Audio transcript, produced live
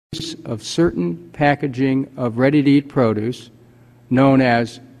of certain packaging of ready-to-eat produce known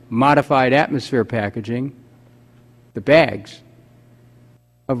as modified atmosphere packaging, the bags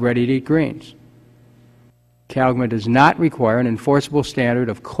of ready-to-eat greens. CALGMA does not require an enforceable standard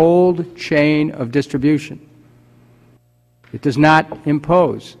of cold chain of distribution. It does not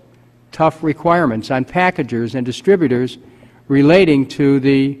impose tough requirements on packagers and distributors relating to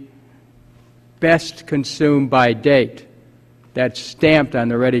the best consumed by date that's stamped on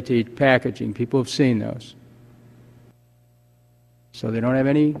the ready-to-eat packaging. People have seen those. So they don't have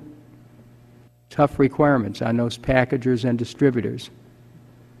any tough requirements on those packagers and distributors.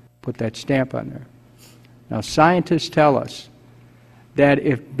 Put that stamp on there. Now, scientists tell us that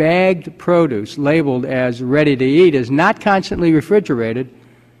if bagged produce labeled as ready-to-eat is not constantly refrigerated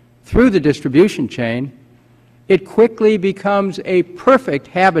through the distribution chain, it quickly becomes a perfect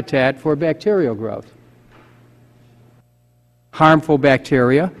habitat for bacterial growth. Harmful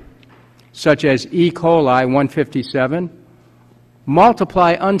bacteria, such as E. coli 157,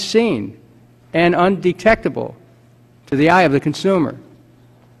 multiply unseen and undetectable to the eye of the consumer.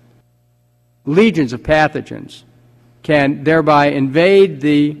 Legions of pathogens can thereby invade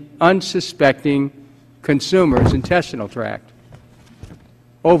the unsuspecting consumer's intestinal tract,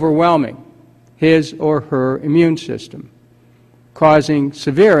 overwhelming his or her immune system, causing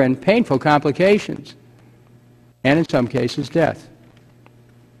severe and painful complications, and in some cases death.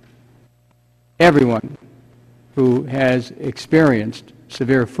 Everyone who has experienced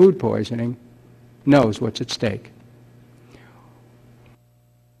severe food poisoning knows what's at stake.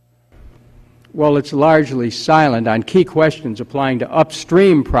 While it's largely silent on key questions applying to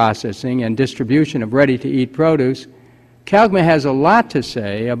upstream processing and distribution of ready-to-eat produce, CALGMA has a lot to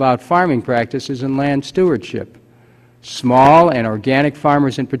say about farming practices and land stewardship. Small and organic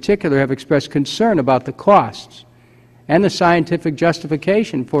farmers in particular have expressed concern about the costs and the scientific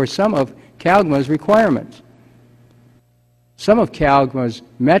justification for some of CALGMA's requirements. Some of CALGMA's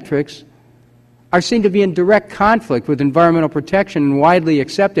metrics are seen to be in direct conflict with environmental protection and widely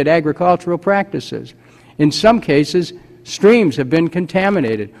accepted agricultural practices. In some cases, streams have been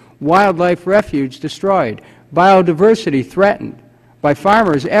contaminated, wildlife refuge destroyed, biodiversity threatened by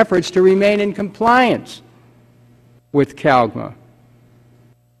farmers' efforts to remain in compliance with CALGMA.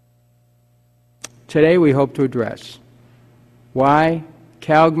 Today we hope to address why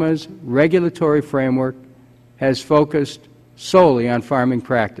CALGMA's regulatory framework has focused solely on farming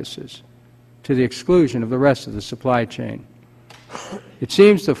practices, to the exclusion of the rest of the supply chain. It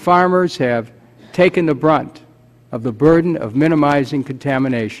seems the farmers have taken the brunt of the burden of minimizing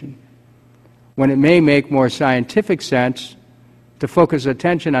contamination, when it may make more scientific sense to focus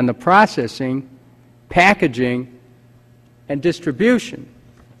attention on the processing, packaging, and distribution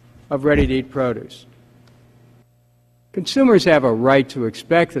of ready-to-eat produce. Consumers have a right to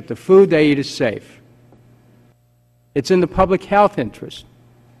expect that the food they eat is safe. It's in the public health interest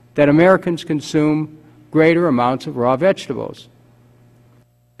that Americans consume greater amounts of raw vegetables.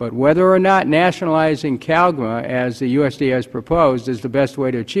 But whether or not nationalizing CALGMA, as the USDA has proposed, is the best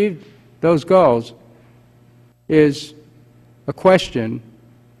way to achieve those goals is a question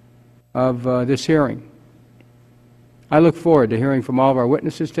of this hearing. I look forward to hearing from all of our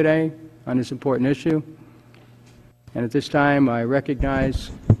witnesses today on this important issue. And at this time, I recognize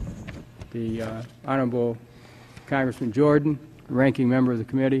the Honorable Congressman Jordan, ranking member of the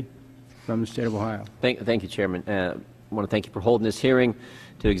committee from the state of Ohio. Thank you, Chairman. I want to thank you for holding this hearing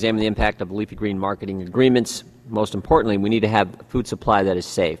to examine the impact of leafy green marketing agreements. Most importantly, we need to have a food supply that is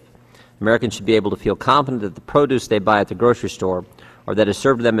safe. Americans should be able to feel confident that the produce they buy at the grocery store or that is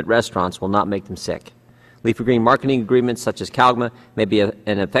served to them at restaurants will not make them sick. Leafy green marketing agreements such as CALGMA may be an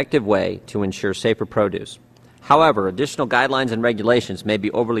effective way to ensure safer produce. However, additional guidelines and regulations may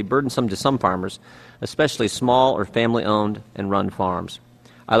be overly burdensome to some farmers, especially small or family-owned and run farms.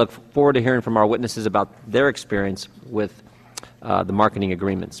 I look forward to hearing from our witnesses about their experience with the marketing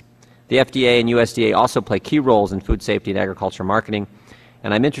agreements. The FDA and USDA also play key roles in food safety and agriculture marketing,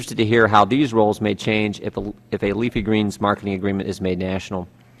 and I'm interested to hear how these roles may change if a leafy greens marketing agreement is made national.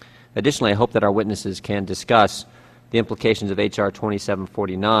 Additionally, I hope that our witnesses can discuss the implications of H.R.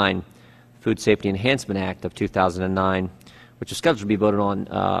 2749, Food Safety Enhancement Act of 2009, which was scheduled to be voted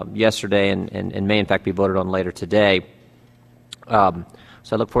on yesterday and may in fact be voted on later today. So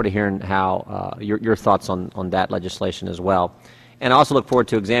I look forward to hearing how your thoughts on that legislation as well. And I also look forward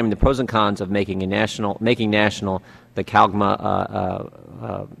to examining the pros and cons of making national the CALGMA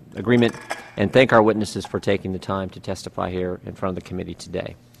agreement, and thank our witnesses for taking the time to testify here in front of the committee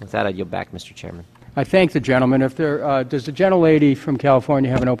today. With that, I yield back, Mr. Chairman. I thank the gentleman. If there, does the gentlelady from California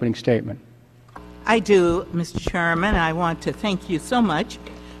have an opening statement? I do, Mr. Chairman. I want to thank you so much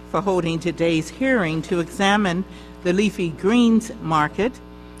for holding today's hearing to examine the leafy greens market,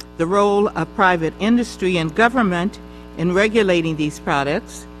 the role of private industry and government in regulating these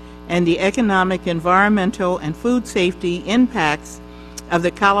products, and the economic, environmental, and food safety impacts of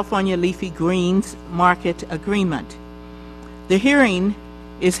the California Leafy Greens Market Agreement. The hearing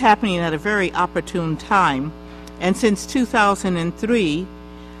is happening at a very opportune time, and since 2003,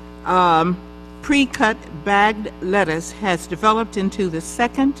 pre-cut bagged lettuce has developed into the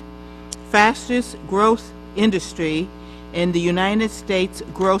second fastest growth industry in the United States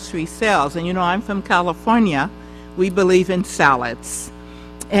grocery sales. And you know, I'm from California. We believe in salads.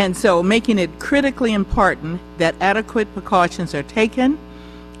 And so making it critically important that adequate precautions are taken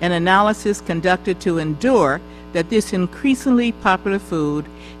and analysis conducted to ensure that this increasingly popular food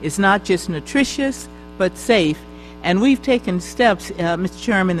is not just nutritious but safe. And we've taken steps, Mr.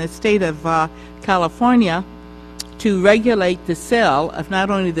 Chairman, in the state of California to regulate the sale of not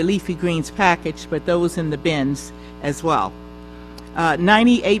only the leafy greens package but those in the bins as well.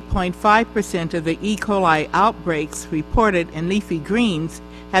 98.5% of the E. coli outbreaks reported in leafy greens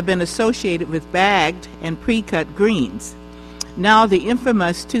have been associated with bagged and pre-cut greens. Now, the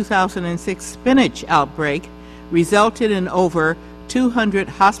infamous 2006 spinach outbreak resulted in over 200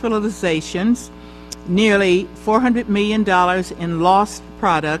 hospitalizations, nearly $400 million in lost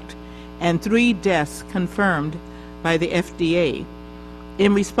product, and 3 deaths confirmed by the FDA.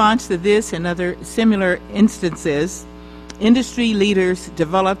 In response to this and other similar instances, industry leaders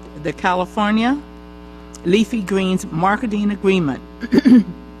developed the California Leafy Greens Marketing Agreement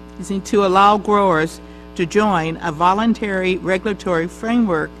to allow growers to join a voluntary regulatory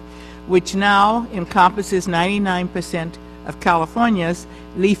framework which now encompasses 99% of California's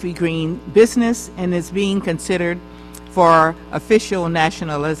leafy green business and is being considered for official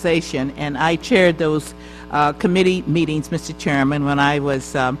nationalization. And I chaired those committee meetings, Mr. Chairman, when I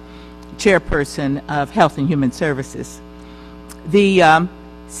was chairperson of Health and Human Services. The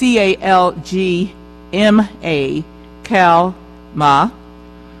CALGMA, CALMA,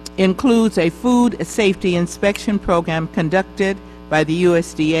 includes a food safety inspection program conducted by the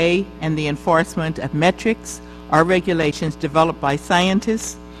USDA and the enforcement of metrics or regulations developed by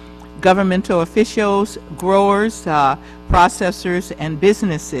scientists, governmental officials, growers, processors, and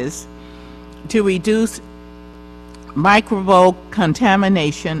businesses to reduce microbial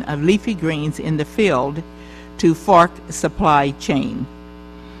contamination of leafy greens in the field to fork supply chain.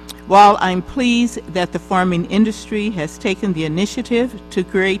 While I'm pleased that the farming industry has taken the initiative to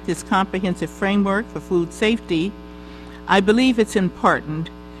create this comprehensive framework for food safety, I believe it's important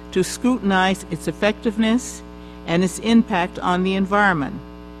to scrutinize its effectiveness and its impact on the environment.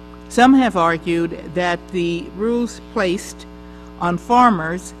 Some have argued that the rules placed on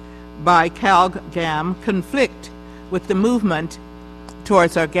farmers by CalGAM conflict with the movement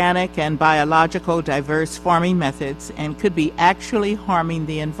towards organic and biological diverse farming methods and could be actually harming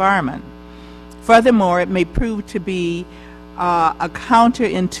the environment. Furthermore, it may prove to be a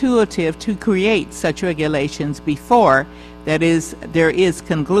counterintuitive to create such regulations before there is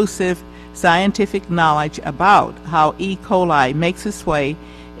conclusive scientific knowledge about how E. coli makes its way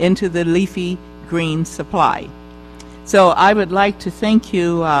into the leafy green supply. So I would like to thank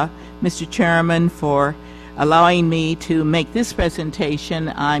you, Mr. Chairman, for allowing me to make this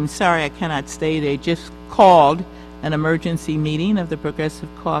presentation. I'm sorry I cannot stay. They just called an emergency meeting of the Progressive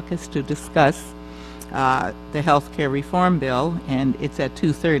Caucus to discuss the health care reform bill, and it's at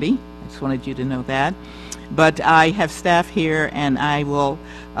 2:30. I just wanted you to know that. But I have staff here, and I will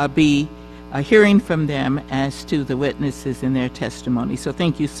be hearing from them as to the witnesses in their testimony. So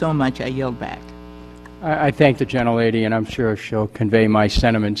thank you so much. I yield back. I thank the gentlelady, and I'm sure she'll convey my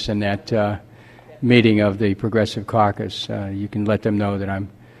sentiments in that meeting of the Progressive Caucus. You can let them know that I'm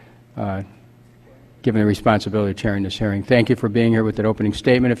given the responsibility of chairing this hearing. Thank you for being here with that opening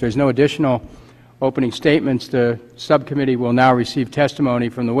statement. If there's no additional opening statements, the subcommittee will now receive testimony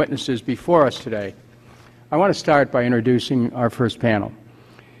from the witnesses before us today. I want to start by introducing our first panel.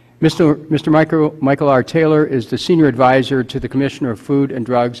 Mr. Michael R. Taylor is the Senior Advisor to the Commissioner of Food and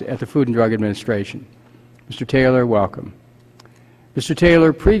Drugs at the Food and Drug Administration. Mr. Taylor, welcome. Mr.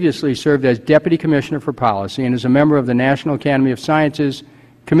 Taylor previously served as Deputy Commissioner for Policy and is a member of the National Academy of Sciences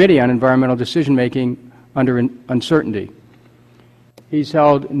Committee on Environmental Decision-Making under Uncertainty. He's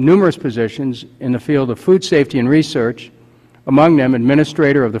held numerous positions in the field of food safety and research, among them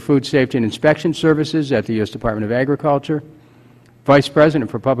Administrator of the Food Safety and Inspection Services at the U.S. Department of Agriculture, Vice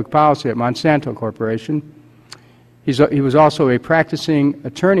President for Public Policy at Monsanto Corporation. He was also a practicing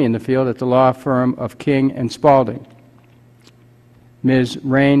attorney in the field at the law firm of King and Spalding. Ms.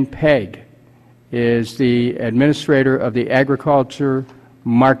 Rain Pegg is the Administrator of the Agriculture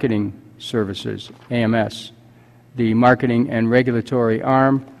Marketing Services, AMS, the marketing and regulatory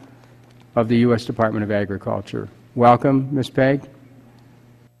arm of the U.S. Department of Agriculture. Welcome, Ms. Pegg.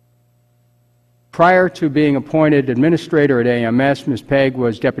 Prior to being appointed administrator at AMS, Ms. Pegg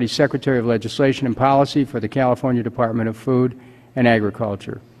was Deputy Secretary of Legislation and Policy for the California Department of Food and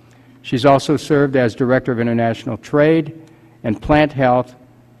Agriculture. She's also served as Director of International Trade and Plant Health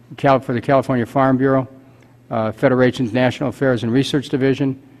for the California Farm Bureau, Federation's National Affairs and Research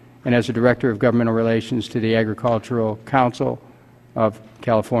Division, and as a Director of Governmental Relations to the Agricultural Council of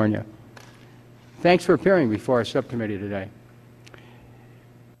California. Thanks for appearing before our subcommittee today.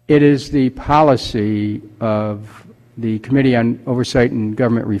 It is the policy of the Committee on Oversight and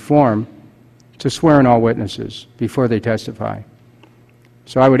Government Reform to swear in all witnesses before they testify.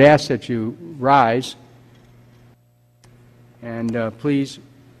 So I would ask that you rise and please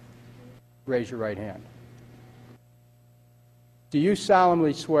raise your right hand. Do you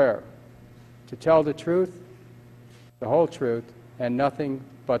solemnly swear to tell the truth, the whole truth, and nothing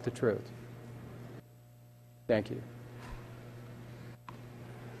but the truth? Thank you.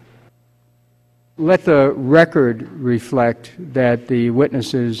 Let the record reflect that the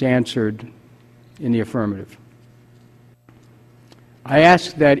witnesses answered in the affirmative. I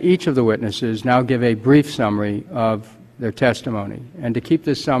ask that each of the witnesses now give a brief summary of their testimony, and to keep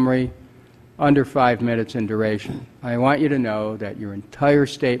this summary under 5 minutes in duration. I want you to know that your entire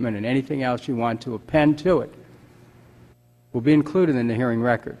statement and anything else you want to append to it will be included in the hearing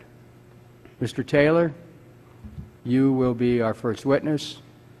record. Mr. Taylor, you will be our first witness,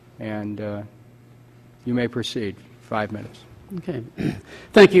 and you may proceed. 5 minutes. Okay.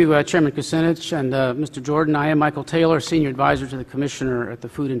 Thank you, Chairman Kucinich and Mr. Jordan. I am Michael Taylor, Senior Advisor to the Commissioner at the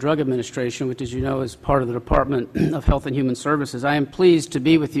Food and Drug Administration, which, as you know, is part of the Department of Health and Human Services. I am pleased to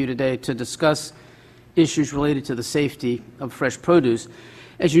be with you today to discuss issues related to the safety of fresh produce.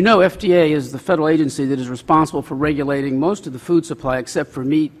 As you know, FDA is the federal agency that is responsible for regulating most of the food supply except for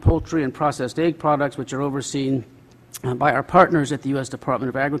meat, poultry, and processed egg products, which are overseen by our partners at the U.S. Department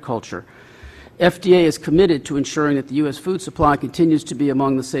of Agriculture. FDA is committed to ensuring that the U.S. food supply continues to be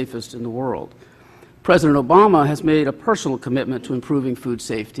among the safest in the world. President Obama has made a personal commitment to improving food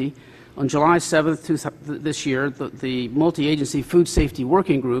safety. On July 7th this year, the multi-agency food safety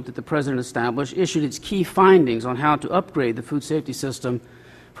working group that the President established issued its key findings on how to upgrade the food safety system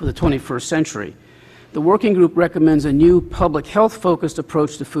for the 21st century. The working group recommends a new public health-focused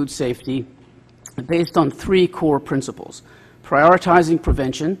approach to food safety based on 3 core principles: prioritizing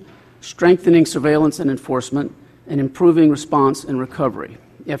prevention, strengthening surveillance and enforcement, and improving response and recovery.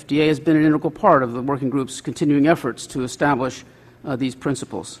 FDA has been an integral part of the working group's continuing efforts to establish these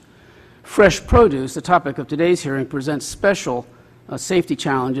principles. Fresh produce, the topic of today's hearing, presents special safety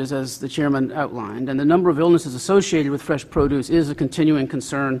challenges, as the Chairman outlined, and the number of illnesses associated with fresh produce is a continuing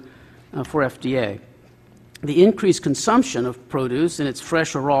concern for FDA. The increased consumption of produce in its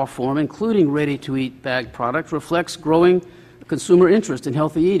fresh or raw form, including ready-to-eat bagged products, reflects growing consumer interest in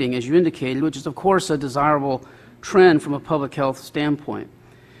healthy eating, as you indicated, which is, of course, a desirable trend from a public health standpoint.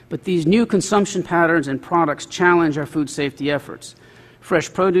 But these new consumption patterns and products challenge our food safety efforts.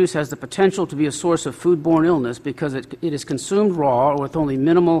 Fresh produce has the potential to be a source of foodborne illness because it is consumed raw or with only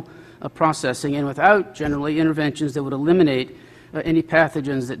minimal processing and without, generally, interventions that would eliminate any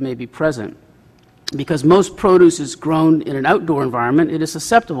pathogens that may be present. Because most produce is grown in an outdoor environment, it is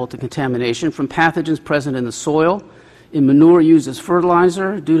susceptible to contamination from pathogens present in the soil, in manure used as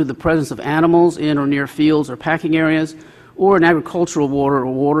fertilizer due to the presence of animals in or near fields or packing areas, or in agricultural water or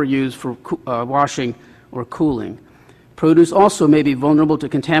water used for washing or cooling. Produce also may be vulnerable to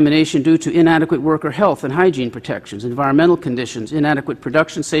contamination due to inadequate worker health and hygiene protections, environmental conditions, inadequate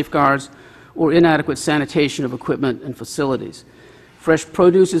production safeguards, or inadequate sanitation of equipment and facilities. Fresh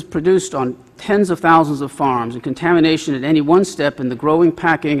produce is produced on tens of thousands of farms, and contamination at any one step in the growing,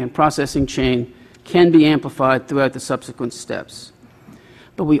 packing, and processing chain can be amplified throughout the subsequent steps.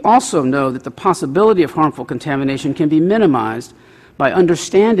 But we also know that the possibility of harmful contamination can be minimized by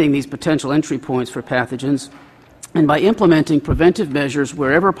understanding these potential entry points for pathogens and by implementing preventive measures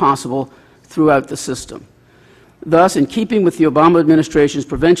wherever possible throughout the system. Thus, in keeping with the Obama administration's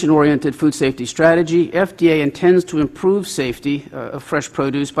prevention-oriented food safety strategy, FDA intends to improve safety of fresh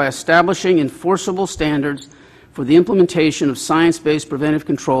produce by establishing enforceable standards for the implementation of science-based preventive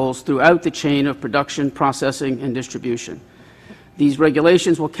controls throughout the chain of production, processing, and distribution. These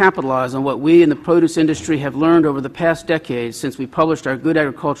regulations will capitalize on what we in the produce industry have learned over the past decade since we published our Good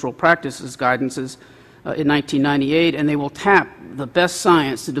Agricultural Practices guidances in 1998, and they will tap the best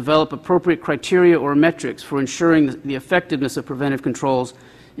science to develop appropriate criteria or metrics for ensuring the effectiveness of preventive controls,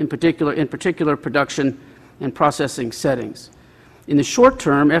 in particular production and processing settings. In the short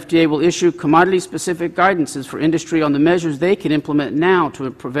term, FDA will issue commodity-specific guidances for industry on the measures they can implement now to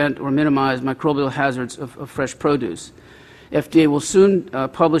prevent or minimize microbial hazards of fresh produce. FDA will soon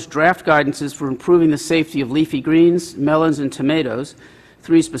publish draft guidances for improving the safety of leafy greens, melons, and tomatoes,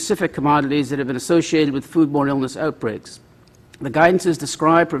 3 specific commodities that have been associated with foodborne illness outbreaks. The guidances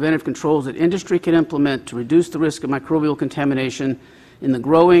describe preventive controls that industry can implement to reduce the risk of microbial contamination in the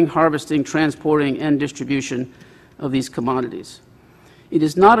growing, harvesting, transporting, and distribution of these commodities. It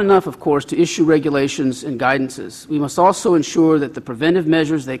is not enough, of course, to issue regulations and guidances. We must also ensure that the preventive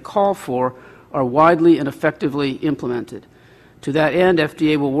measures they call for are widely and effectively implemented. To that end,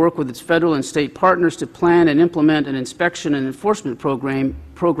 FDA will work with its federal and state partners to plan and implement an inspection and enforcement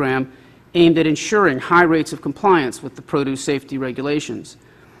program aimed at ensuring high rates of compliance with the produce safety regulations.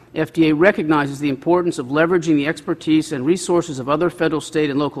 FDA recognizes the importance of leveraging the expertise and resources of other federal, state,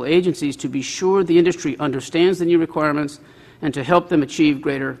 and local agencies to be sure the industry understands the new requirements and to help them achieve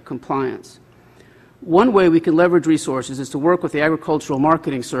greater compliance. One way we can leverage resources is to work with the Agricultural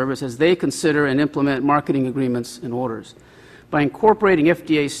Marketing Service as they consider and implement marketing agreements and orders. By incorporating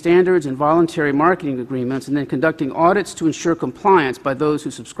FDA standards and voluntary marketing agreements and then conducting audits to ensure compliance by those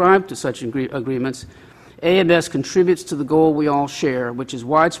who subscribe to such agreements, AMS contributes to the goal we all share, which is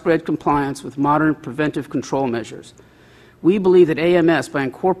widespread compliance with modern preventive control measures. We believe that AMS, by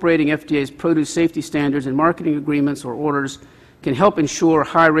incorporating FDA's produce safety standards and marketing agreements or orders, can help ensure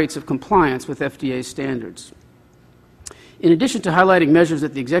high rates of compliance with FDA standards. In addition to highlighting measures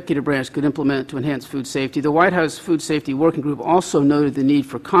that the executive branch could implement to enhance food safety, the White House Food Safety Working Group also noted the need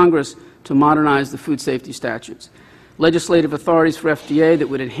for Congress to modernize the food safety statutes. Legislative authorities for FDA that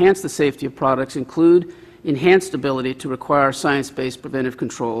would enhance the safety of products include enhanced ability to require science-based preventive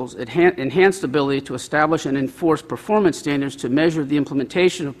controls, enhanced ability to establish and enforce performance standards to measure the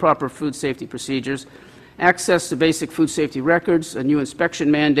implementation of proper food safety procedures, access to basic food safety records, a new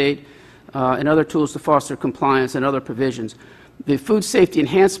inspection mandate, and other tools to foster compliance and other provisions. The Food Safety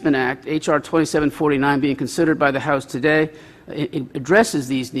Enhancement Act, H.R. 2749, being considered by the House today, it addresses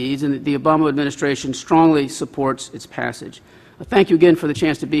these needs, and the Obama administration strongly supports its passage. Thank you again for the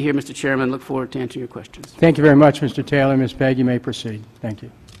chance to be here, Mr. Chairman. I look forward to answering your questions. Thank you very much, Mr. Taylor. Ms. Pegg, you may proceed. Thank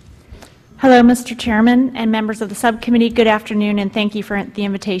you. Hello, Mr. Chairman and members of the subcommittee. Good afternoon, and thank you for the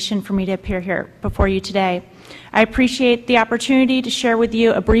invitation for me to appear here before you today. I appreciate the opportunity to share with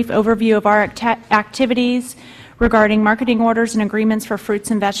you a brief overview of our activities regarding marketing orders and agreements for fruits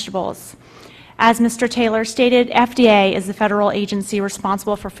and vegetables. As Mr. Taylor stated, FDA is the federal agency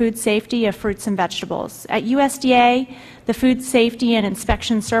responsible for food safety of fruits and vegetables. At USDA, the Food Safety and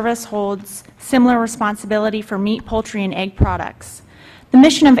Inspection Service holds similar responsibility for meat, poultry, and egg products. The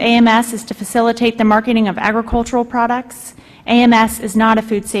mission of AMS is to facilitate the marketing of agricultural products. AMS is not a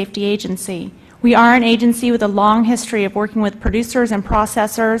food safety agency. We are an agency with a long history of working with producers and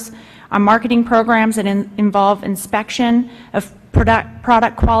processors on marketing programs that involve inspection of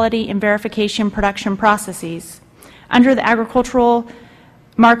product quality and verification production processes. Under the Agricultural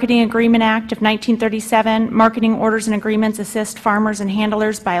Marketing Agreement Act of 1937, marketing orders and agreements assist farmers and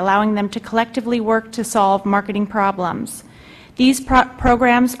handlers by allowing them to collectively work to solve marketing problems. These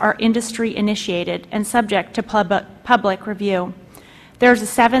programs are industry-initiated and subject to public review. There is a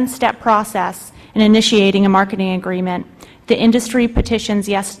 7-step process in initiating a marketing agreement. The industry petitions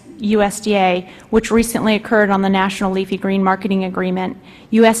USDA, which recently occurred on the National Leafy Green Marketing Agreement.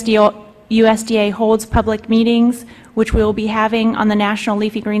 USDA holds public meetings, which we will be having on the National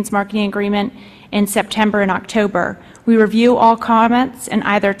Leafy Greens Marketing Agreement in September and October. We review all comments and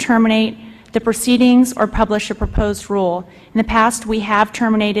either terminate the proceedings or publish a proposed rule. In the past, we have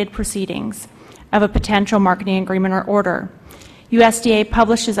terminated proceedings of a potential marketing agreement or order. USDA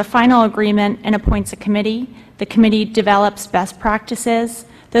publishes a final agreement and appoints a committee. The committee develops best practices.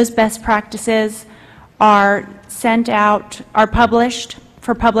 Those best practices are published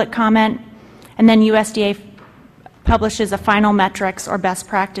for public comment, and then USDA publishes a final metrics or best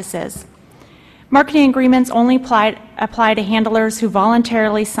practices. Marketing agreements only apply to handlers who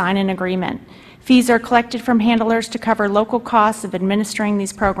voluntarily sign an agreement. Fees are collected from handlers to cover local costs of administering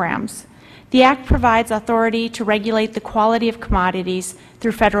these programs. The Act provides authority to regulate the quality of commodities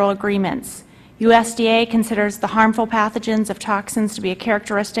through federal agreements. USDA considers the harmful pathogens of toxins to be a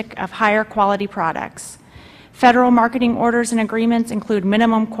characteristic of higher quality products. Federal marketing orders and agreements include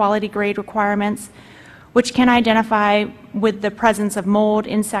minimum quality grade requirements, which can identify with the presence of mold,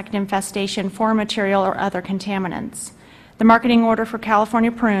 insect infestation, foreign material, or other contaminants. The marketing order for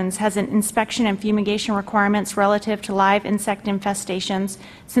California prunes has an inspection and fumigation requirements relative to live insect infestations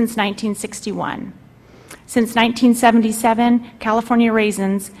since 1961. Since 1977, California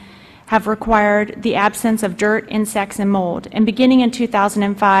raisins have required the absence of dirt, insects, and mold. And beginning in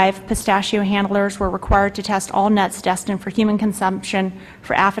 2005, pistachio handlers were required to test all nuts destined for human consumption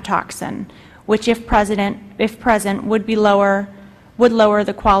for aflatoxin, which, if present, would lower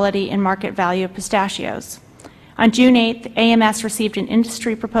the quality and market value of pistachios. On June 8th, AMS received an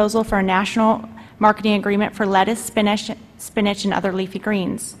industry proposal for a national marketing agreement for lettuce, spinach, and other leafy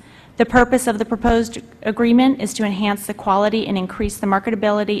greens. The purpose of the proposed agreement is to enhance the quality and increase the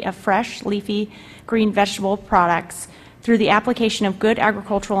marketability of fresh, leafy green vegetable products through the application of good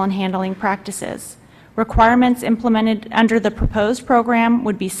agricultural and handling practices. Requirements implemented under the proposed program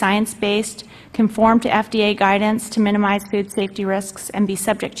would be science-based, conform to FDA guidance to minimize food safety risks, and be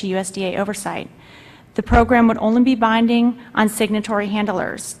subject to USDA oversight. The program would only be binding on signatory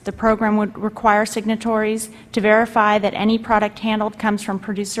handlers. The program would require signatories to verify that any product handled comes from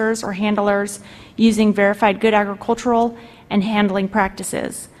producers or handlers using verified good agricultural and handling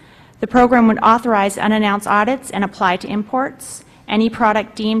practices. The program would authorize unannounced audits and apply to imports. Any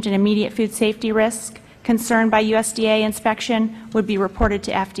product deemed an immediate food safety risk concerned by USDA inspection would be reported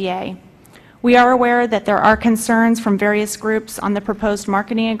to FDA. We are aware that there are concerns from various groups on the proposed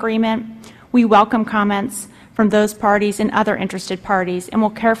marketing agreement. We welcome comments from those parties and other interested parties and will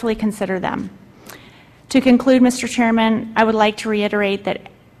carefully consider them. To conclude, Mr. Chairman, I would like to reiterate that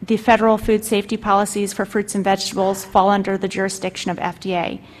the federal food safety policies for fruits and vegetables fall under the jurisdiction of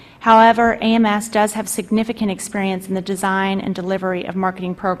FDA. However, AMS does have significant experience in the design and delivery of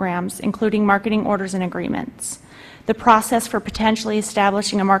marketing programs, including marketing orders and agreements. The process for potentially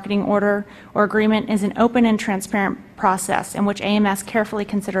establishing a marketing order or agreement is an open and transparent process in which AMS carefully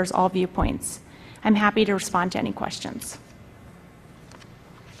considers all viewpoints. I'm happy to respond to any questions.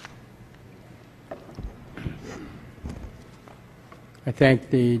 I thank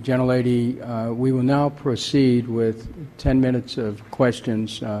the gentlelady. We will now proceed with 10 minutes of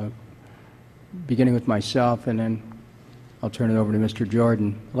questions, beginning with myself, and then I'll turn it over to Mr.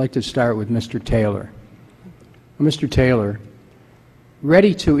 Jordan. I'd like to start with Mr. Taylor. Mr. Taylor,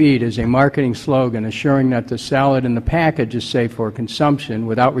 ready to eat is a marketing slogan assuring that the salad in the package is safe for consumption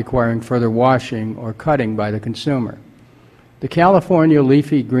without requiring further washing or cutting by the consumer. The California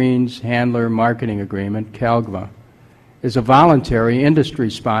Leafy Greens Handler Marketing Agreement, CALGMA, is a voluntary,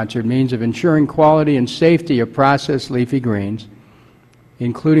 industry-sponsored means of ensuring quality and safety of processed leafy greens,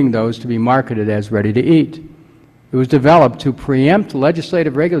 including those to be marketed as ready to eat. It was developed to preempt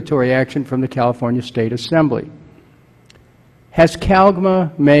legislative regulatory action from the California State Assembly. Has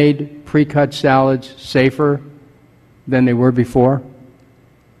CALGMA made pre-cut salads safer than they were before?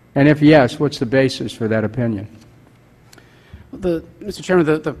 And if yes, what's the basis for that opinion? Mr. Chairman,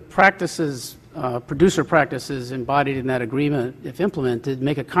 the practices, producer practices embodied in that agreement, if implemented,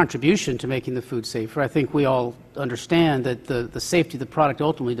 make a contribution to making the food safer. I think we all understand that the safety of the product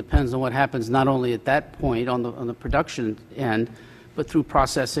ultimately depends on what happens not only at that point on the production end, but through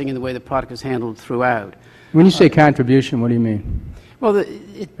processing and the way the product is handled throughout. When you say contribution, what do you mean? Well,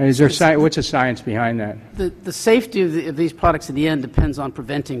 what's the science behind that? The safety of these products in the end depends on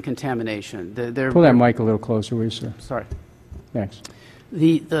preventing contamination. Pull that mic a little closer, will you, sir? Sorry. Thanks.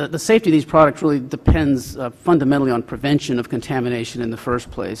 The safety of these products really depends fundamentally on prevention of contamination in the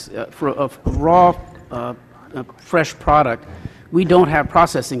first place. For a raw, fresh product, we don't have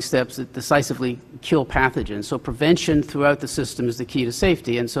processing steps that decisively kill pathogens. So prevention throughout the system is the key to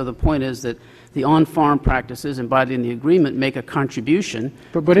safety. And so the point is that the on-farm practices embodied in the agreement make a contribution.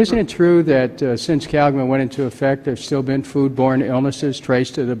 But isn't it true that since CALGMA went into effect, there's still been foodborne illnesses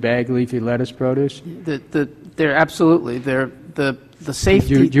traced to the bagged leafy lettuce produce? They're absolutely. The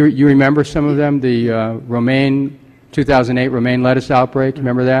safety. Do you remember some of them? The 2008 romaine lettuce outbreak,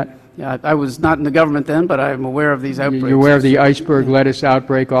 remember that? Yeah, I was not in the government then, but I'm aware of these outbreaks. You're aware of the iceberg lettuce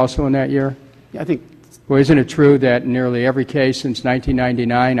outbreak also in that year? Yeah, I think. Well, isn't it true that in nearly every case since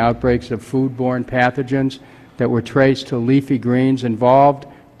 1999, outbreaks of foodborne pathogens that were traced to leafy greens involved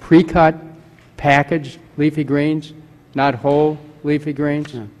pre-cut, packaged leafy greens, not whole leafy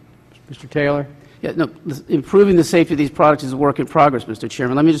greens? Yeah. Mr. Taylor? Yeah, no, improving the safety of these products is a work in progress, Mr.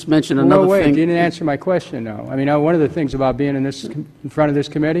 Chairman. Let me just mention another wait, thing. You didn't answer my question, though. I mean, one of the things about being in front of this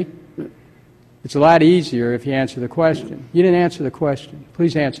committee, it's a lot easier if you answer the question. You didn't answer the question.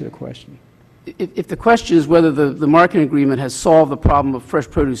 Please answer the question. If the question is whether the marketing agreement has solved the problem of fresh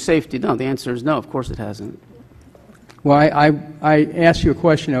produce safety, no, the answer is no. Of course it hasn't. Well, I asked you a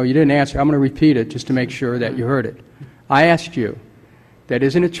question, though. You didn't answer. I'm going to repeat it just to make sure that you heard it. I asked you, that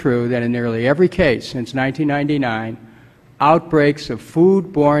isn't it true that in nearly every case since 1999, outbreaks of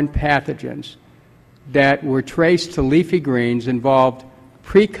foodborne pathogens that were traced to leafy greens involved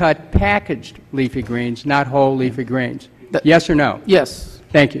pre-cut packaged leafy greens, not whole leafy greens? Yes or no? Yes.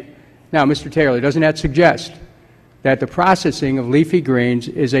 Thank you. Now, Mr. Taylor, doesn't that suggest that the processing of leafy greens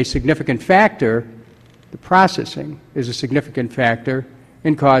is a significant factor, the processing is a significant factor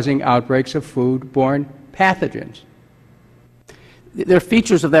in causing outbreaks of food-borne pathogens? There are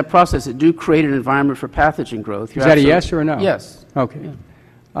features of that process that do create an environment for pathogen growth. Is that a yes or a no? Yes. Okay.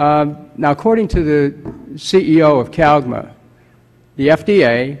 Yeah. Now, according to the CEO of CalGMA, the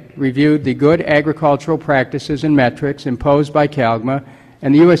FDA reviewed the good agricultural practices and metrics imposed by CalGMA,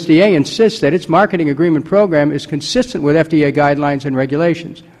 and the USDA insists that its marketing agreement program is consistent with FDA guidelines and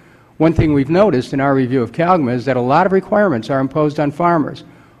regulations. One thing we've noticed in our review of CalGMA is that a lot of requirements are imposed on farmers,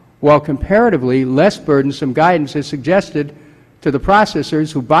 while comparatively less burdensome guidance is suggested to the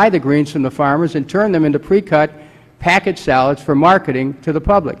processors who buy the greens from the farmers and turn them into pre-cut packaged salads for marketing to the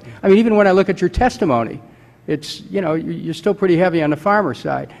public. I mean, even when I look at your testimony, it's, you know, you're still pretty heavy on the farmer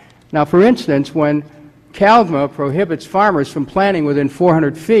side. Now, for instance, when CalGMA prohibits farmers from planting within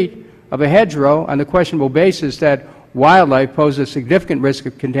 400 feet of a hedgerow on the questionable basis that wildlife poses a significant risk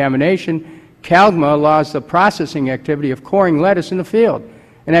of contamination, CalGMA allows the processing activity of coring lettuce in the field,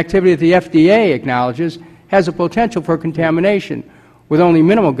 an activity that the FDA acknowledges has a potential for contamination, with only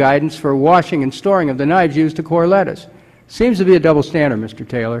minimal guidance for washing and storing of the knives used to core lettuce. Seems to be a double standard, Mr.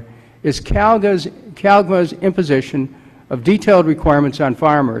 Taylor. Is CalGMA's imposition of detailed requirements on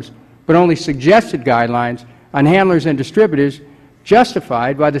farmers, but only suggested guidelines on handlers and distributors,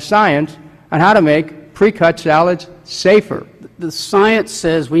 justified by the science on how to make pre-cut salads safer? The science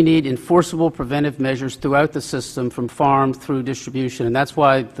says we need enforceable preventive measures throughout the system from farm through distribution, and that's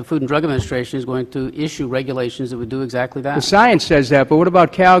why the Food and Drug Administration is going to issue regulations that would do exactly that. The science says that, but what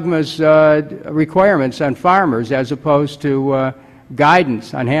about CalGMA's requirements on farmers as opposed to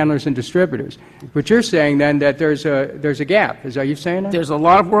guidance on handlers and distributors? But you're saying then that there's a gap. Are you saying that? There's a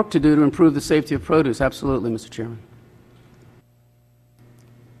lot of work to do to improve the safety of produce, absolutely, Mr. Chairman.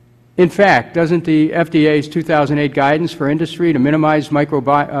 In fact, doesn't the FDA's 2008 guidance for industry to minimize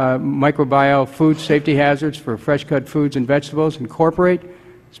microbial food safety hazards for fresh-cut foods and vegetables incorporate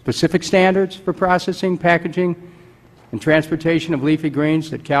specific standards for processing, packaging, and transportation of leafy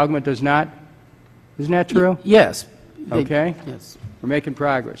greens that CalGMA does not? Isn't that true? Yes. Okay. Yes. We're making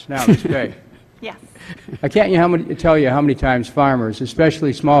progress. Now, Ms. Bay. Yes. I can't tell you how many times farmers,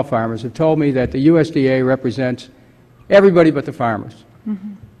 especially small farmers, have told me that the USDA represents everybody but the farmers.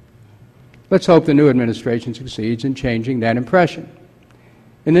 Mm-hmm. Let's hope the new administration succeeds in changing that impression.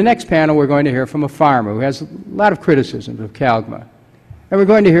 In the next panel, we're going to hear from a farmer who has a lot of criticisms of CalGMA. And we're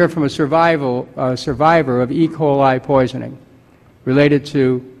going to hear from a survivor of E. coli poisoning related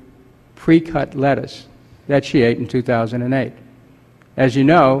to pre-cut lettuce that she ate in 2008. As you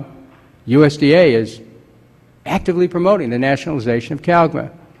know, USDA is actively promoting the nationalization of CalGMA.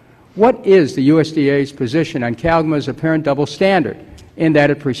 What is the USDA's position on CalGMA's apparent double standard, in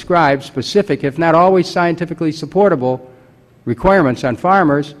that it prescribes specific, if not always scientifically supportable, requirements on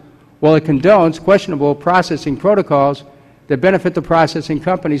farmers, while it condones questionable processing protocols that benefit the processing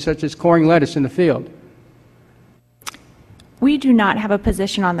companies, such as coring lettuce in the field? We do not have a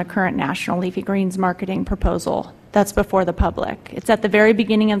position on the current National Leafy Greens marketing proposal that's before the public. It's at the very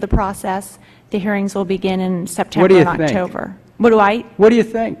beginning of the process. The hearings will begin in September and October. What do you think? What do you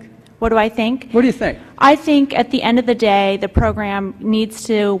think? What do I think? What do you think? I think at the end of the day, the program needs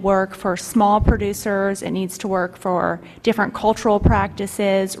to work for small producers. It needs to work for different cultural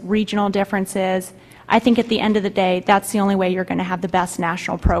practices, regional differences. I think at the end of the day, that's the only way you're going to have the best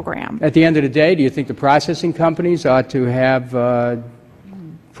national program. At the end of the day, do you think the processing companies ought to have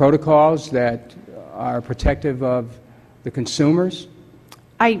protocols that are protective of the consumers?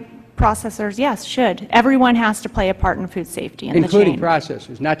 Processors, yes, should. Everyone has to play a part in food safety in including the chain.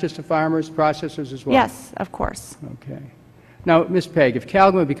 Processors, not just the farmers, processors as well? Yes, of course. Okay. Now, Ms. Pegg, if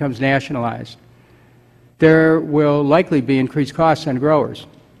CalGMA becomes nationalized, there will likely be increased costs on growers,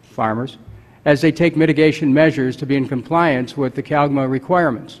 farmers, as they take mitigation measures to be in compliance with the CalGMA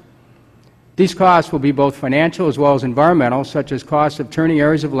requirements. These costs will be both financial as well as environmental, such as costs of turning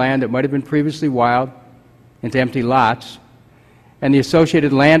areas of land that might have been previously wild into empty lots, and the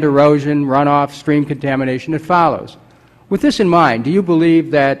associated land erosion, runoff, stream contamination that follows. With this in mind, do you believe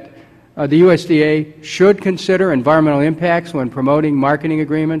that the USDA should consider environmental impacts when promoting marketing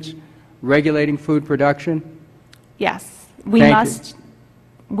agreements, regulating food production? Yes.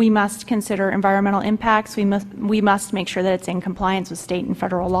 We must consider environmental impacts. We must make sure that it's in compliance with state and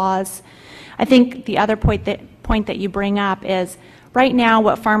federal laws. I think the other point that you bring up is right now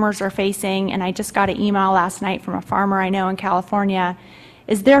what farmers are facing, and I just got an email last night from a farmer I know in California,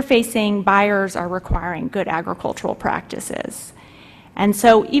 is they're facing buyers are requiring good agricultural practices. And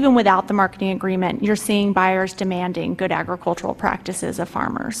so even without the marketing agreement, you're seeing buyers demanding good agricultural practices of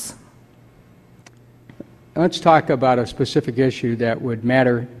farmers. let's talk about a specific issue that would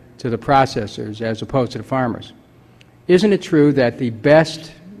matter to the processors as opposed to the farmers. Isn't it true that the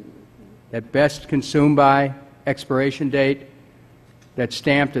best consumed by expiration date that's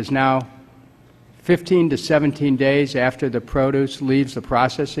stamped is now 15 to 17 days after the produce leaves the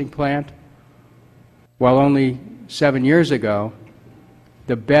processing plant, while only 7 years ago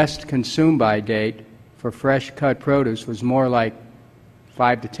the best consumed by date for fresh cut produce was more like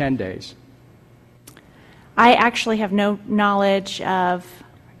 5 to 10 days? I actually have no knowledge of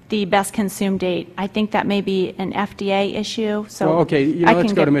the best consumed date. I think that may be an FDA issue. So well, okay,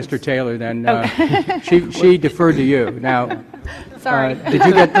 let's go to Mr. Taylor then. She deferred to you. Now, sorry.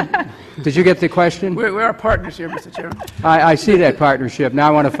 Did you get the question? We're partners here, Mr. Chairman. I see that partnership. Now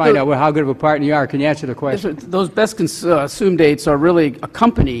I want to find out how good of a partner you are. Can you answer the question? Those best consumed dates are really a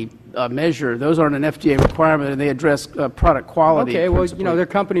company measure. Those aren't an FDA requirement, and they address product quality. Okay, well, they're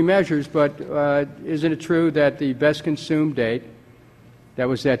company measures, but isn't it true that the best consumed date, that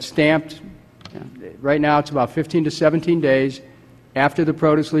was that stamped, right now it's about 15 to 17 days after the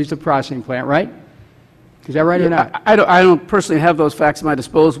produce leaves the processing plant, right? Is that right or not? I don't personally have those facts at my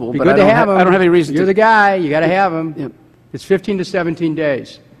disposal, but I don't have any reason You're to. the guy. You got to have them. Yep. It's 15 to 17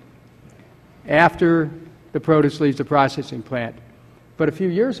 days after the produce leaves the processing plant. But a few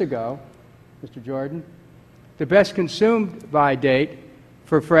years ago, Mr. Jordan, the best consumed by date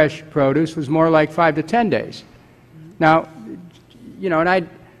for fresh produce was more like 5 to 10 days. Now, and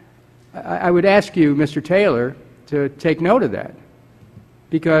I would ask you, Mr. Taylor, to take note of that,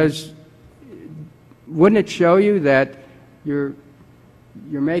 because wouldn't it show you that you're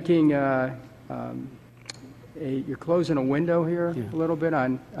making you're closing a window here a little bit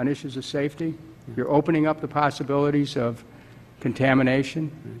on issues of safety? You're opening up the possibilities of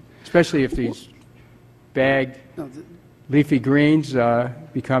contamination, especially if these bagged leafy greens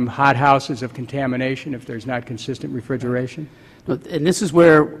become hothouses of contamination if there's not consistent refrigeration. And this is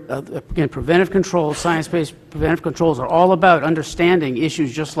where, again, preventive controls, science-based preventive controls are all about understanding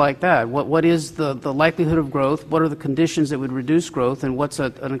issues just like that. What is the likelihood of growth? What are the conditions that would reduce growth? And what's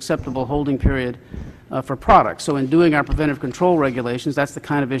an acceptable holding period for products? So in doing our preventive control regulations, that's the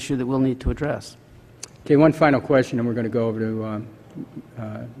kind of issue that we'll need to address. Okay, one final question, and we're going to go over to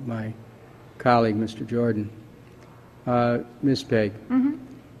my colleague, Mr. Jordan. Ms. Pegg,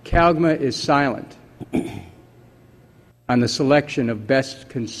 CalGMA is silent on the selection of best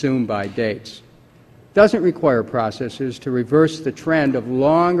consumed by dates. Doesn't require processors to reverse the trend of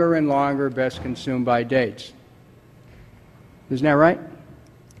longer and longer best consumed by dates. Isn't that right?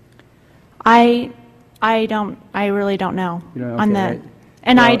 I really don't know on that. Right.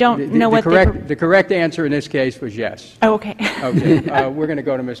 And well, I don't know what the correct answer in this case was yes. Oh, okay. Okay. We're going to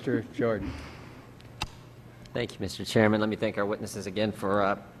go to Mr. Jordan. Thank you, Mr. Chairman. Let me thank our witnesses again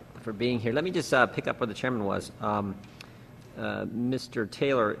for being here. Let me just pick up where the chairman was. Mr.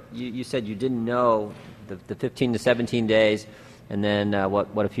 Taylor, you said you didn't know the 15 to 17 days, and then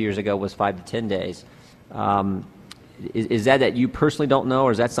what a few years ago was 5 to 10 days. Is that you personally don't know,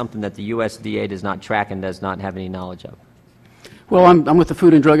 or is that something that the USDA does not track and does not have any knowledge of? Well, I'm with the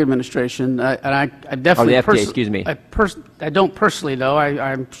Food and Drug Administration, and I definitely. Oh, the FDA, excuse me. I don't personally know.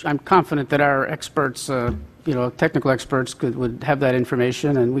 I'm confident that our experts, technical experts, would have that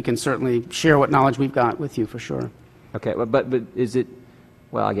information, and we can certainly share what knowledge we've got with you for sure. Okay, but is it?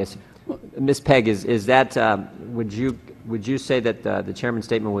 Well, I guess, Ms. Pegg, is that? Would you say that the chairman's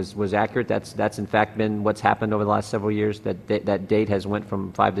statement was accurate? That's in fact been what's happened over the last several years. That date has went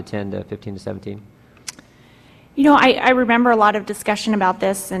from 5 to 10 to 15 to 17. I remember a lot of discussion about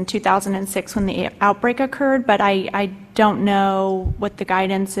this in 2006 when the outbreak occurred, but I don't know what the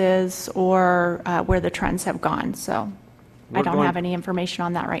guidance is or where the trends have gone. So I don't have any information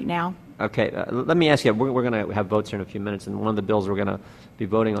on that right now. Okay, let me ask you, we're going to have votes here in a few minutes, and one of the bills we're going to be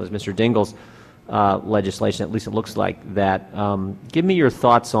voting on is Mr. Dingell's legislation, at least it looks like that. Give me your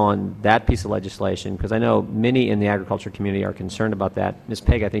thoughts on that piece of legislation, because I know many in the agriculture community are concerned about that. Ms.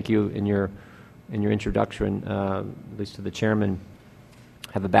 Pegg, I think you, in your introduction, at least to the chairman,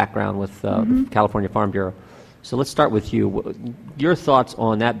 have a background with the California Farm Bureau. So let's start with you. Your thoughts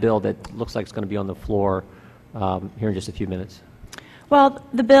on that bill that looks like it's going to be on the floor here in just a few minutes. Well,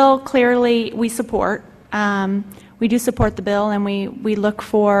 the bill clearly we support. We do support the bill, and we look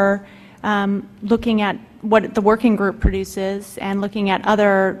for looking at what the working group produces and looking at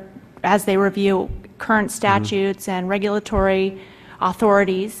other, as they review current statutes and regulatory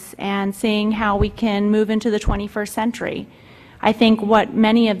authorities, and seeing how we can move into the 21st century. I think what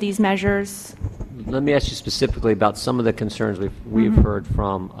many of these measures... Let me ask you specifically about some of the concerns we've heard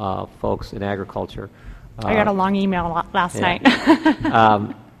from folks in agriculture. I got a long email last night.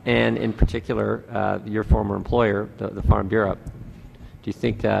 and in particular, your former employer, the Farm Bureau. Do you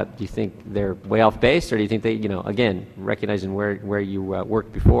think they're way off base, or do you think they, again, recognizing where you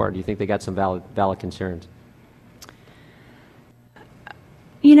worked before, do you think they got some valid concerns?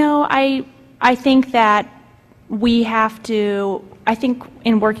 I think that we have to, I think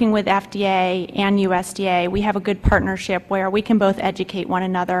in working with FDA and USDA, we have a good partnership where we can both educate one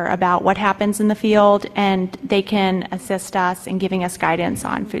another about what happens in the field, and they can assist us in giving us guidance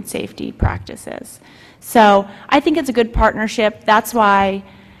on food safety practices. So I think it's a good partnership. That's why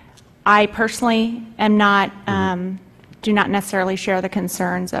I personally am not, do not necessarily share the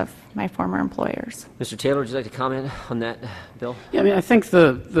concerns of my former employers. Mr. Taylor, would you like to comment on that bill? Yeah, I mean, I think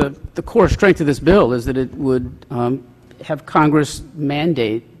the core strength of this bill is that it would have Congress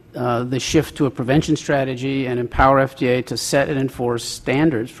mandate the shift to a prevention strategy and empower FDA to set and enforce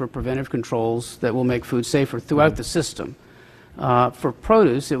standards for preventive controls that will make food safer throughout the system. For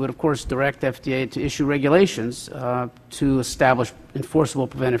produce, it would, of course, direct FDA to issue regulations to establish enforceable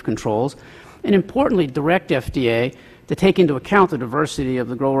preventive controls, and importantly, direct FDA to take into account the diversity of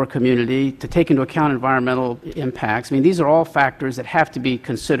the grower community, to take into account environmental impacts. I mean, these are all factors that have to be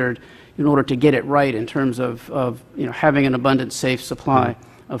considered in order to get it right in terms of having an abundant, safe supply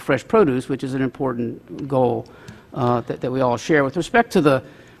of fresh produce, which is an important goal that we all share. With respect to the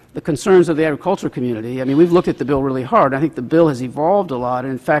concerns of the agriculture community, I mean, we've looked at the bill really hard. I think the bill has evolved a lot,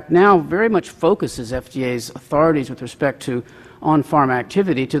 and in fact now very much focuses FDA's authorities with respect to on-farm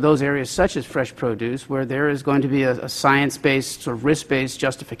activity to those areas such as fresh produce, where there is going to be a science-based, sort of risk-based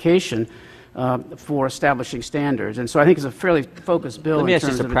justification for establishing standards. And so I think it's a fairly focused bill. Let me in ask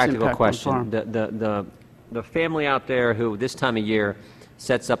terms just a of practical its impact on question. The family out there who this time of year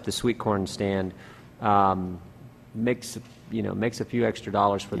sets up the sweet corn stand, makes a few extra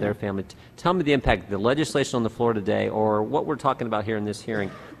dollars for their family. Tell me the impact of the legislation on the floor today, or what we're talking about here in this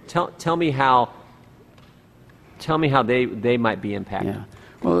hearing. Tell me how they might be impacted. Yeah.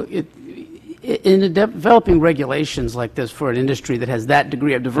 Well, in developing regulations like this for an industry that has that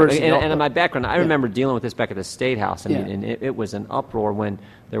degree of diversity. And in my background, I remember dealing with this back at the State House. I mean, and it was an uproar when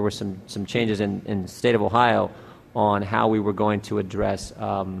there were some changes in the state of Ohio on how we were going to address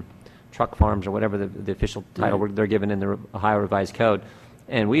truck farms, or whatever the official title they're given in the Ohio Revised Code.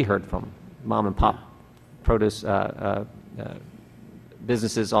 And we heard from mom and pop produce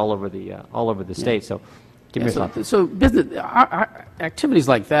businesses all over the state. So give me your thoughts. So business activities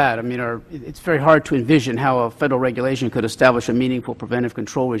like that, I mean, it's very hard to envision how a federal regulation could establish a meaningful preventive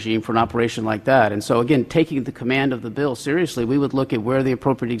control regime for an operation like that. And so again, taking the command of the bill seriously, we would look at where are the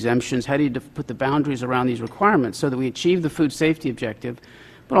appropriate exemptions, how do you put the boundaries around these requirements so that we achieve the food safety objective,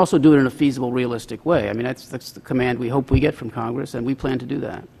 but also do it in a feasible, realistic way. I mean, that's the command we hope we get from Congress, and we plan to do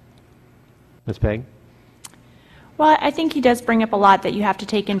that. Ms. Pegg? Well, I think he does bring up a lot that you have to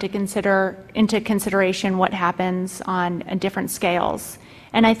take into consideration what happens on different scales.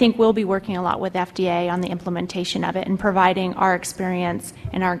 And I think we'll be working a lot with FDA on the implementation of it and providing our experience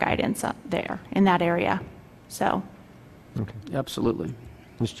and our guidance up there in that area. So. Okay. Absolutely.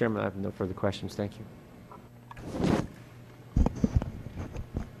 Mr. Chairman, I have no further questions. Thank you.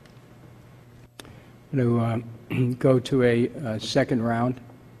 I'm going to go to a second round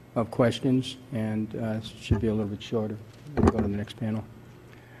of questions, and it should be a little bit shorter. We'll go to the next panel.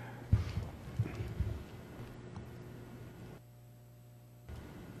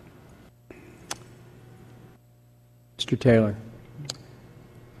 Mr. Taylor,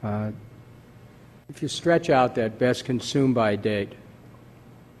 if you stretch out that best consumed by date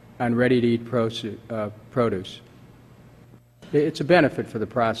on ready-to-eat produce, it's a benefit for the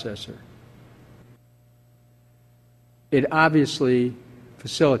processor. It obviously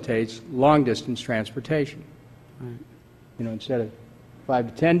facilitates long-distance transportation. Right. You know, instead of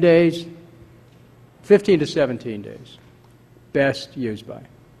 5 to 10 days, 15 to 17 days, best used by.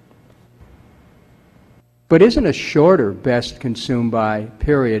 But isn't a shorter best consumed by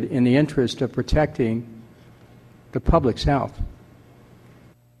period in the interest of protecting the public's health?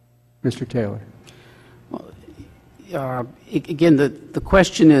 Mr. Taylor. Well, again, the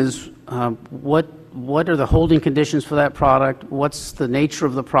question is what are the holding conditions for that product? What's the nature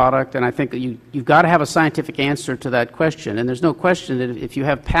of the product? And I think that you've got to have a scientific answer to that question. And there's no question that if you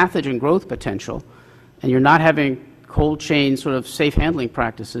have pathogen growth potential and you're not having cold chain sort of safe handling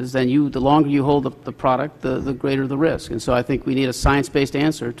practices, then the longer you hold the product, the greater the risk. And so I think we need a science-based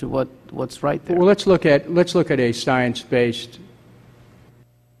answer to what's right there. Well, let's look at a science-based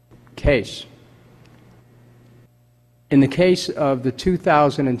case. In the case of the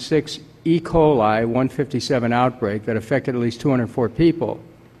 2006 E. coli 157 outbreak that affected at least 204 people,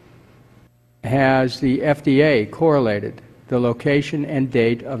 has the FDA correlated the location and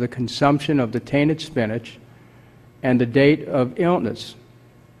date of the consumption of the tainted spinach and the date of illness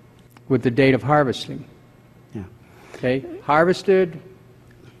with the date of harvesting. Yeah. Okay, harvested,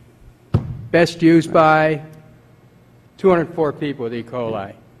 best used by 204 people with E.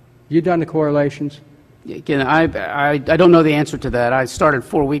 coli. You done the correlations? Again, I don't know the answer to that. I started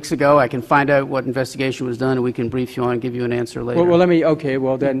 4 weeks ago. I can find out what investigation was done, and we can brief you on and give you an answer later. Well, okay,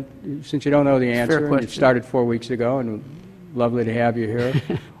 well then, since you don't know the answer, and you question. started 4 weeks ago, and lovely to have you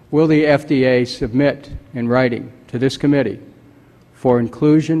here, will the FDA submit in writing to this committee for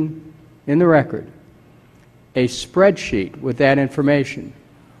inclusion in the record a spreadsheet with that information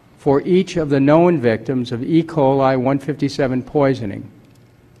for each of the known victims of E. coli 157 poisoning,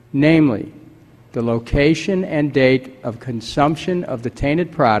 namely the location and date of consumption of the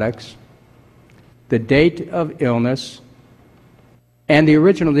tainted products, the date of illness, and the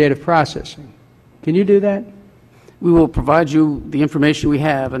original date of processing? Can you do that? We will provide you the information we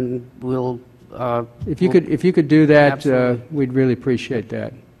have, and we'll. If you could do that, we'd really appreciate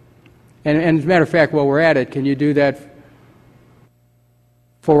that. And as a matter of fact, while we're at it, can you do that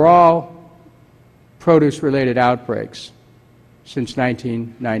for all produce-related outbreaks since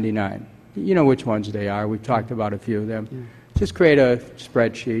 1999? You know which ones they are. We've talked about a few of them. Yeah. Just create a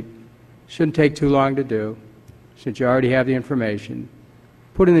spreadsheet. Shouldn't take too long to do, since you already have the information.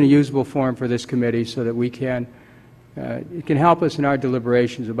 Put it in a usable form for this committee so that we can, it can help us in our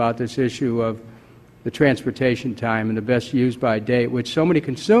deliberations about this issue of the transportation time and the best use by date, which so many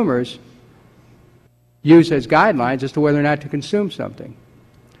consumers use as guidelines as to whether or not to consume something.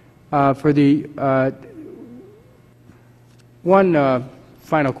 For the one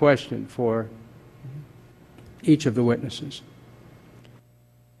final question for each of the witnesses.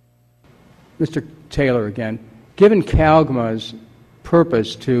 Mr. Taylor again, given CALGMA's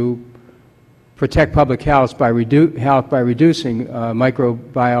purpose to protect public health by reducing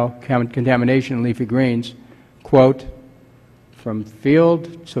microbial contamination in leafy greens, quote, from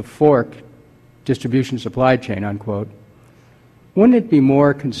field to fork distribution supply chain, unquote, wouldn't it be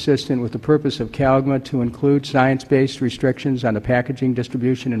more consistent with the purpose of CALGMA to include science-based restrictions on the packaging,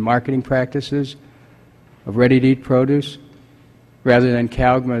 distribution, and marketing practices of ready-to-eat produce, rather than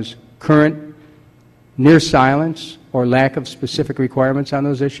CALGMA's current near silence or lack of specific requirements on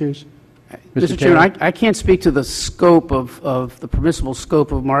those issues? Mr. Chairman, I can't speak to the scope of the permissible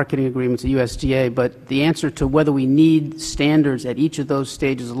scope of marketing agreements at USDA, but the answer to whether we need standards at each of those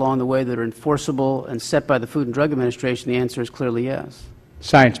stages along the way that are enforceable and set by the Food and Drug Administration, the answer is clearly yes.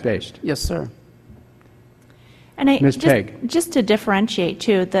 Science-based? Yes, sir. And Ms. Pegg. Just to differentiate,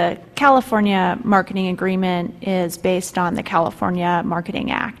 too, the California Marketing Agreement is based on the California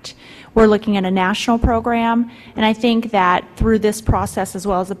Marketing Act. We're looking at a national program, and I think that through this process as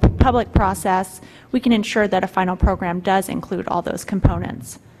well as the public process, we can ensure that a final program does include all those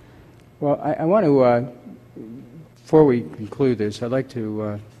components. Well, I want to, before we conclude this, I'd like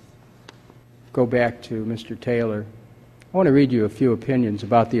to go back to Mr. Taylor. I want to read you a few opinions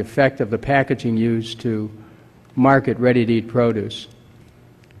about the effect of the packaging used to market ready-to-eat produce.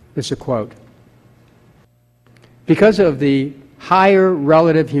 This is a quote. Because of the higher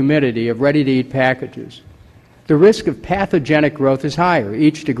relative humidity of ready-to-eat packages, the risk of pathogenic growth is higher.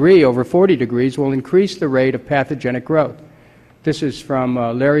 Each degree over 40 degrees will increase the rate of pathogenic growth. This is from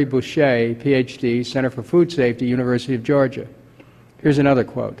Larry Boucher, Ph.D., Center for Food Safety, University of Georgia. Here's another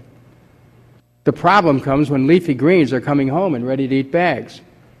quote. The problem comes when leafy greens are coming home in ready-to-eat bags.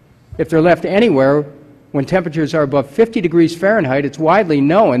 If they're left anywhere when temperatures are above 50 degrees Fahrenheit, it's widely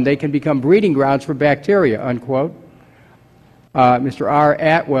known they can become breeding grounds for bacteria, unquote. Mr. R.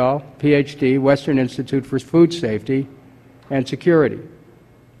 Atwell, Ph.D., Western Institute for Food Safety and Security.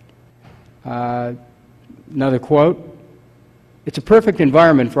 Another quote, it's a perfect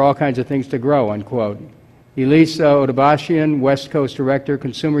environment for all kinds of things to grow, unquote. Elisa Odebashian, West Coast Director,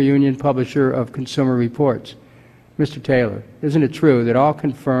 Consumer Union, publisher of Consumer Reports. Mr. Taylor, isn't it true that all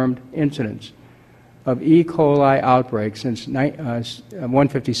confirmed incidents of E. coli outbreaks since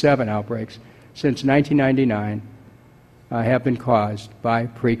 157 outbreaks since 1999 have been caused by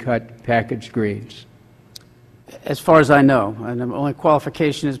pre-cut packaged greens? As far as I know, and the only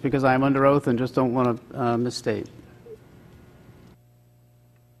qualification is because I am under oath and just don't want to misstate.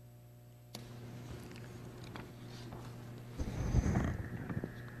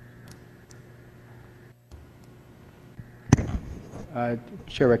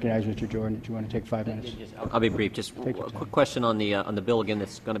 Chair recognizes Mr. Jordan. Do you want to take 5 minutes? I'll be brief. Just a quick question on the bill again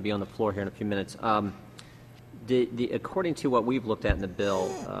that's going to be on the floor here in a few minutes. According to what we've looked at in the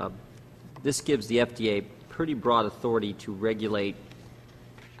bill, this gives the FDA pretty broad authority to regulate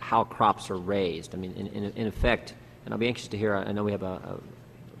how crops are raised. I mean, in effect, and I'll be anxious to hear, I know we have a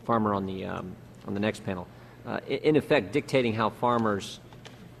farmer on the next panel, in effect dictating how farmers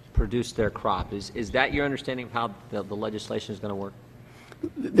produce their crop. Is that your understanding of how the legislation is going to work?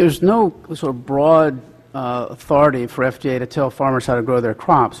 There's no sort of broad authority for FDA to tell farmers how to grow their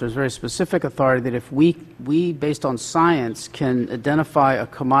crops. There's very specific authority that if we, based on science, can identify a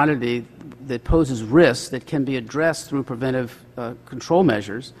commodity that poses risks that can be addressed through preventive control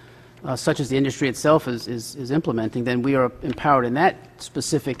measures, such as the industry itself is implementing, then we are empowered in that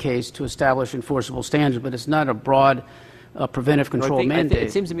specific case to establish enforceable standards, but it's not a broad preventive control mandate.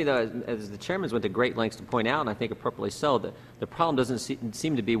 It seems to me, though, as the chairman's went to great lengths to point out, and I think appropriately so, that the problem doesn't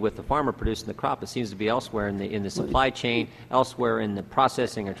seem to be with the farmer producing the crop. It seems to be elsewhere in the supply chain, elsewhere in the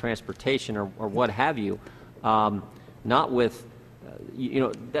processing or transportation or what have you, not with.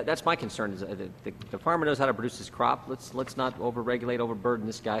 That's my concern. Is the farmer knows how to produce his crop. Let's not overregulate, overburden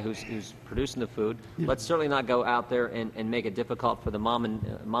this guy who's producing the food. Yeah. Let's certainly not go out there and make it difficult for the mom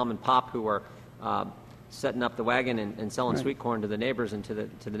and pop who are setting up the wagon and selling sweet corn to the neighbors and to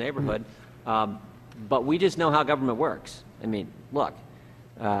the neighborhood. But we just know how government works. I mean, look,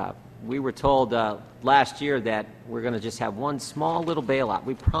 we were told last year that we're going to just have one small little bailout.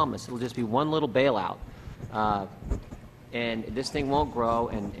 We promise it'll just be one little bailout. And this thing won't grow,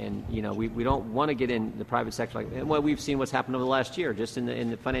 and we don't want to get in the private sector well, we've seen what's happened over the last year, just in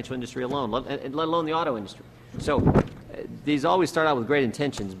the financial industry alone, let alone the auto industry. So these always start out with great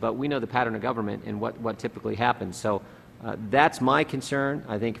intentions, but we know the pattern of government and what typically happens. So that's my concern.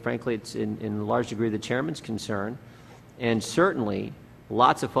 I think, frankly, it's in a large degree the chairman's concern, and certainly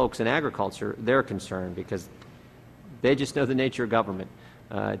lots of folks in agriculture, they're concerned because they just know the nature of government.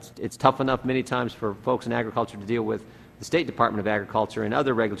 It's tough enough many times for folks in agriculture to deal with the State Department of Agriculture and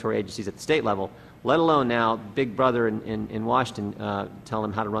other regulatory agencies at the state level, let alone now Big Brother in Washington telling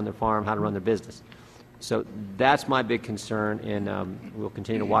them how to run their farm, how to run their business. So that's my big concern, and we'll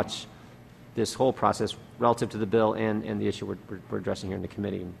continue to watch this whole process relative to the bill and the issue we're addressing here in the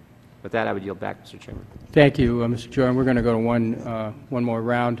committee. And with that, I would yield back, Mr. Chairman. Thank you, Mr. Jordan. We're going to go to one more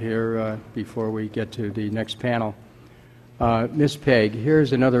round here before we get to the next panel. Ms. Pegg,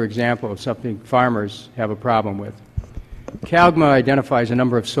 here's another example of something farmers have a problem with. CALGMA identifies a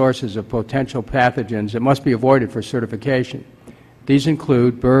number of sources of potential pathogens that must be avoided for certification. These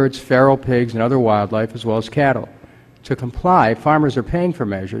include birds, feral pigs, and other wildlife, as well as cattle. To comply, farmers are paying for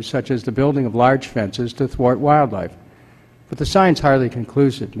measures such as the building of large fences to thwart wildlife. But the science is hardly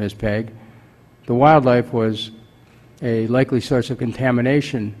conclusive, Ms. Pegg. The wildlife was a likely source of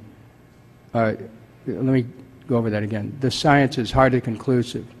contamination. Let me go over that again. The science is hardly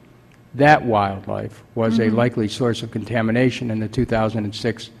conclusive. That wildlife was a likely source of contamination in the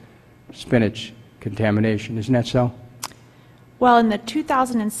 2006 spinach contamination. Isn't that so? Well, in the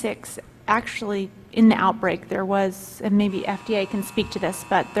 2006, actually, in the outbreak, there was, and maybe FDA can speak to this,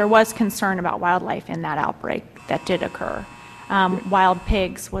 but there was concern about wildlife in that outbreak that did occur. Wild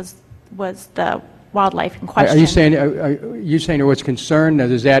pigs was the wildlife in question. Are you saying there was concern? Now,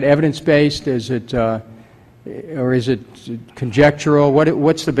 is that evidence-based? Is it, or is it conjectural?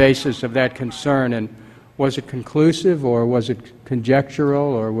 What's the basis of that concern? And was it conclusive, or was it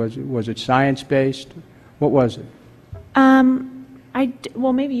conjectural, or was it science-based? What was it?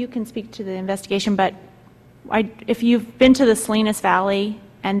 Well, maybe you can speak to the investigation, but if you've been to the Salinas Valley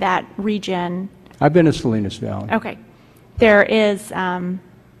and that region. I've been to Salinas Valley. Okay. There is,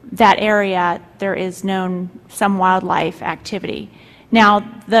 that area, there is known some wildlife activity. Now,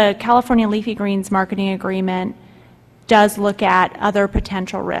 the California Leafy Greens marketing agreement does look at other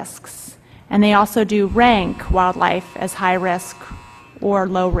potential risks, and they also do rank wildlife as high risk or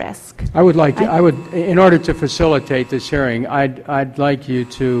low risk. I would like to, in order to facilitate this hearing, I'd like you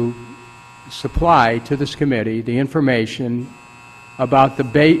to supply to this committee the information about the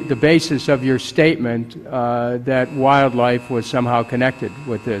basis of your statement that wildlife was somehow connected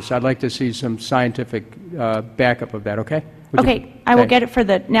with this. I'd like to see some scientific backup of that. Okay? Okay, I will get it for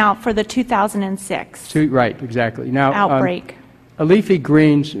the 2006. Right, exactly. Now, outbreak. A leafy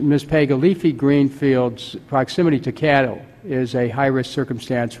greens, Ms. Pegg, a leafy green field's proximity to cattle is a high-risk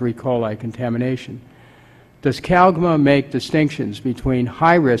circumstance for E. coli contamination. Does CALGMA make distinctions between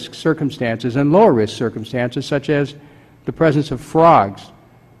high-risk circumstances and low-risk circumstances, such as the presence of frogs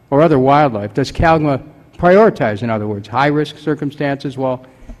or other wildlife? Does CALGMA prioritize, in other words, high-risk circumstances while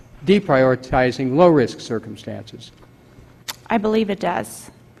deprioritizing low-risk circumstances? I believe it does.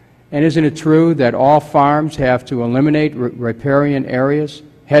 And isn't it true that all farms have to eliminate riparian areas,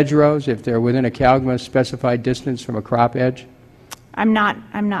 hedgerows, if they're within a CALGMA specified distance from a crop edge? I'm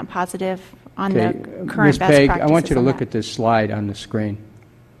not positive on the current Ms. best Pegg, practices. I want you to on look that. at this slide on the screen.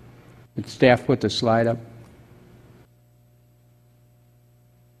 Did staff put the slide up?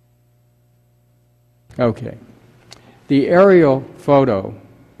 Okay. The aerial photo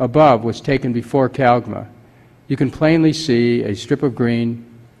above was taken before CalGMA. You can plainly see a strip of green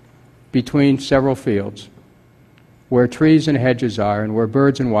between several fields where trees and hedges are and where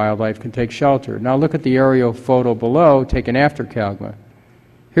birds and wildlife can take shelter. Now look at the aerial photo below taken after CalGMA.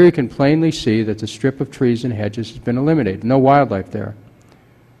 Here you can plainly see that the strip of trees and hedges has been eliminated. No wildlife there.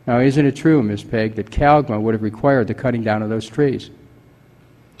 Now isn't it true, Ms. Pegg, that CalGMA would have required the cutting down of those trees?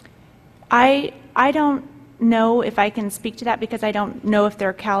 I don't know if I can speak to that because I don't know if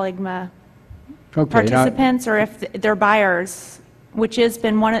they're CalGMA participants or if they're buyers, which has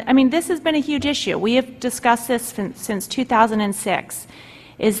been one of, I mean, this has been a huge issue. We have discussed this since 2006,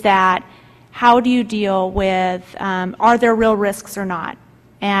 is that how do you deal with, are there real risks or not?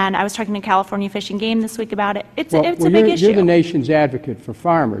 And I was talking to California Fish and Game this week about it. It's a big issue. You're the nation's advocate for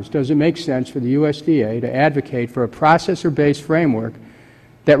farmers. Does it make sense for the USDA to advocate for a processor-based framework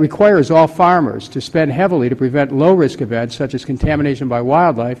that requires all farmers to spend heavily to prevent low-risk events such as contamination by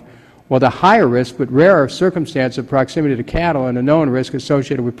wildlife, while the higher risk but rarer circumstance of proximity to cattle and a known risk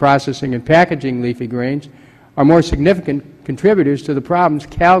associated with processing and packaging leafy greens are more significant contributors to the problems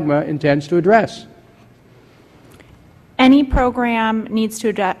CalGMA intends to address? Any program needs to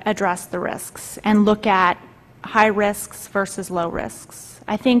address the risks and look at high risks versus low risks.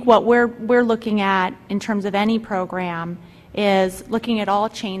 I think what we're looking at in terms of any program is looking at all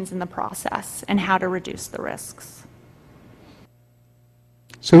chains in the process and how to reduce the risks.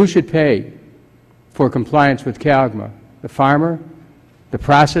 So who should pay for compliance with CalGMA? The farmer? The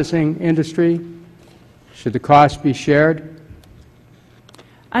processing industry? Should the cost be shared?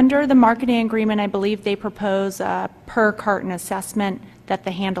 Under the marketing agreement, I believe they propose a per carton assessment that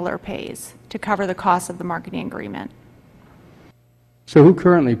the handler pays to cover the cost of the marketing agreement. So who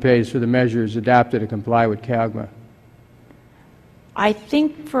currently pays for the measures adopted to comply with CalGMA? I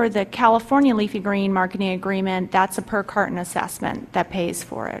think for the California Leafy Green marketing agreement, that's a per carton assessment that pays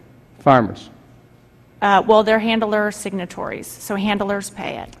for it. Farmers? Well, they're handler signatories, so handlers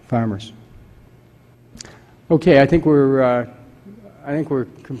pay it. Farmers. Okay, I think we're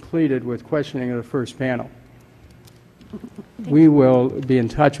completed with questioning of the first panel. We will be in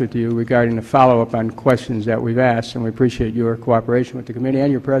touch with you regarding the follow-up on questions that we've asked, and we appreciate your cooperation with the committee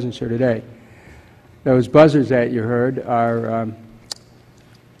and your presence here today. Those buzzers that you heard are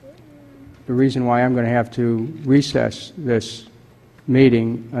the reason why I'm going to have to recess this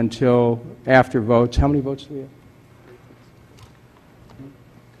meeting until after votes. How many votes do we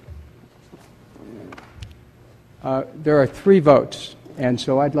have? There are 3 votes, and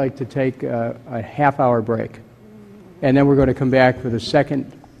so I'd like to take a half-hour break. And then we're going to come back for the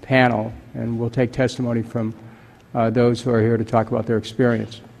second panel, and we'll take testimony from those who are here to talk about their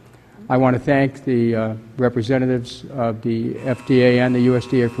experience. I want to thank the representatives of the FDA and the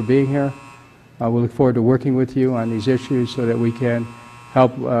USDA for being here. We look forward to working with you on these issues so that we can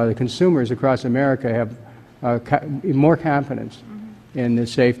help the consumers across America have more confidence in the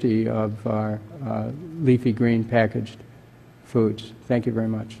safety of our leafy green packaged foods. Thank you very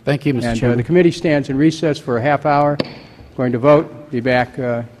much. Thank you, Mr. Chairman. The committee stands in recess for a half hour. Going to vote. Be back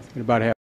in about a half